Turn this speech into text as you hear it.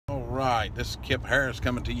right, this is Kip Harris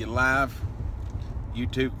coming to you live.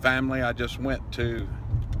 YouTube family, I just went to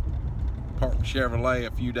Park Chevrolet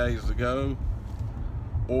a few days ago.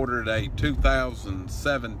 Ordered a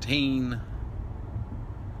 2017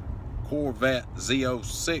 Corvette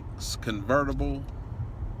Z06 Convertible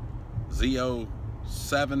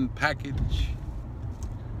Z07 package.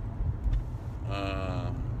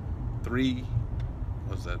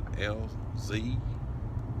 Was that LZ?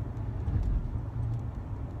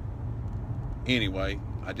 Anyway,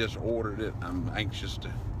 I just ordered it. I'm anxious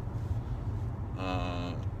to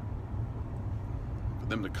for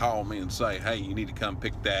them to call me and say, hey, you need to come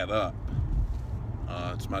pick that up.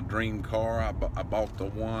 It's my dream car. I bought the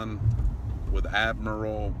one with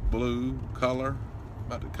Admiral blue color,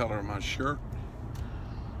 about the color of my shirt.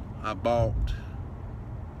 I bought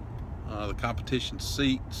the competition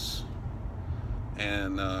seats,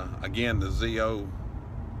 and again the Z07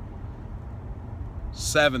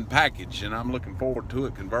 package, and I'm looking forward to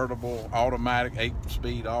it. Convertible, automatic,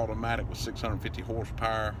 8-speed automatic with 650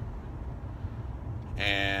 horsepower,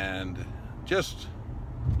 and just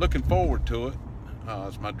looking forward to it.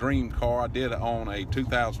 It's my dream car. I did own a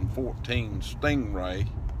 2014 Stingray,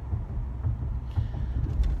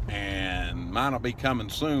 and mine will be coming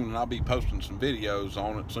soon, and I'll be posting some videos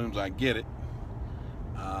on it as soon as I get it.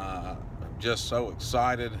 I'm just so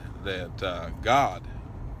excited that God,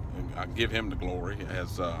 I give him the glory,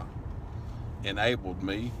 has enabled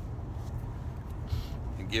me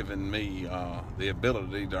and given me the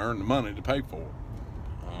ability to earn the money to pay for it.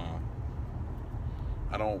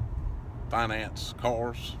 I don't finance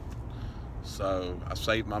cars, so I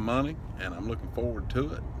save my money, and I'm looking forward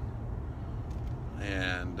to it,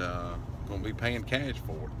 and going to be paying cash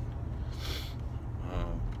for it.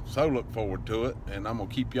 So look forward to it, and I'm going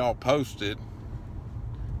to keep y'all posted.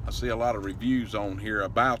 I see a lot of reviews on here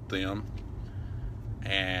about them,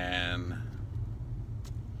 and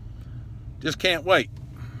just can't wait.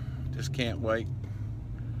 Just can't wait.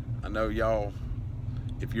 I know y'all,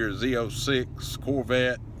 if you're a Z06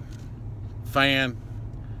 Corvette fan,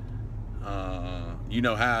 you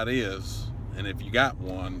know how it is, and if you got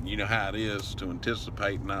one, you know how it is to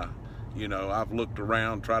anticipate. And I've looked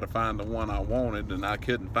around, tried to find the one I wanted, and I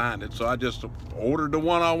couldn't find it, so I just ordered the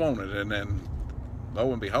one I wanted, and then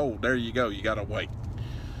lo and behold, there you go. You gotta wait,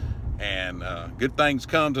 and good things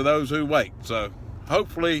come to those who wait. So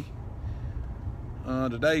hopefully,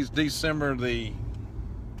 today's December the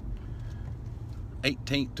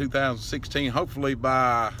 18th, 2016. Hopefully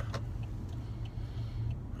by,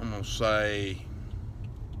 I'm gonna say,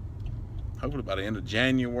 hopefully by the end of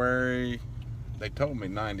January. They told me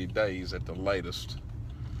 90 days at the latest.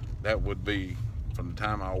 That would be from the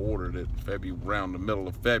time I ordered it, around the middle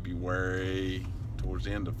of February, towards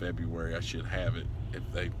the end of February. I should have it if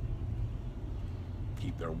they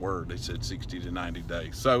keep their word. They said 60 to 90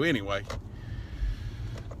 days. So anyway,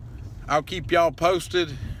 I'll keep y'all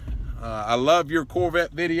posted. I love your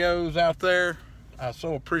Corvette videos out there. I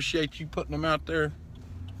so appreciate you putting them out there.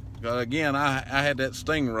 Again, I had that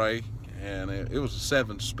Stingray, and it was a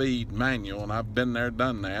 7-speed manual, and I've been there,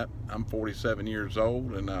 done that. I'm 47 years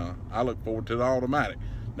old, and I look forward to the automatic.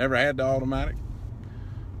 Never had the automatic.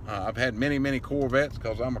 I've had many Corvettes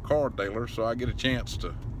because I'm a car dealer, so I get a chance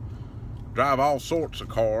to drive all sorts of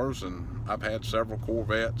cars, and I've had several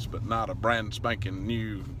Corvettes, but not a brand spanking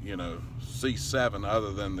new, C7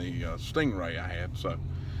 other than the Stingray I had. So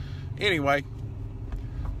anyway,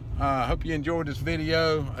 I hope you enjoyed this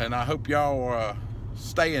video, and I hope y'all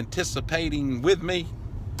stay anticipating with me,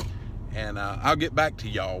 and I'll get back to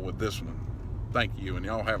y'all with this one. Thank you, and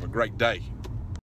y'all have a great day.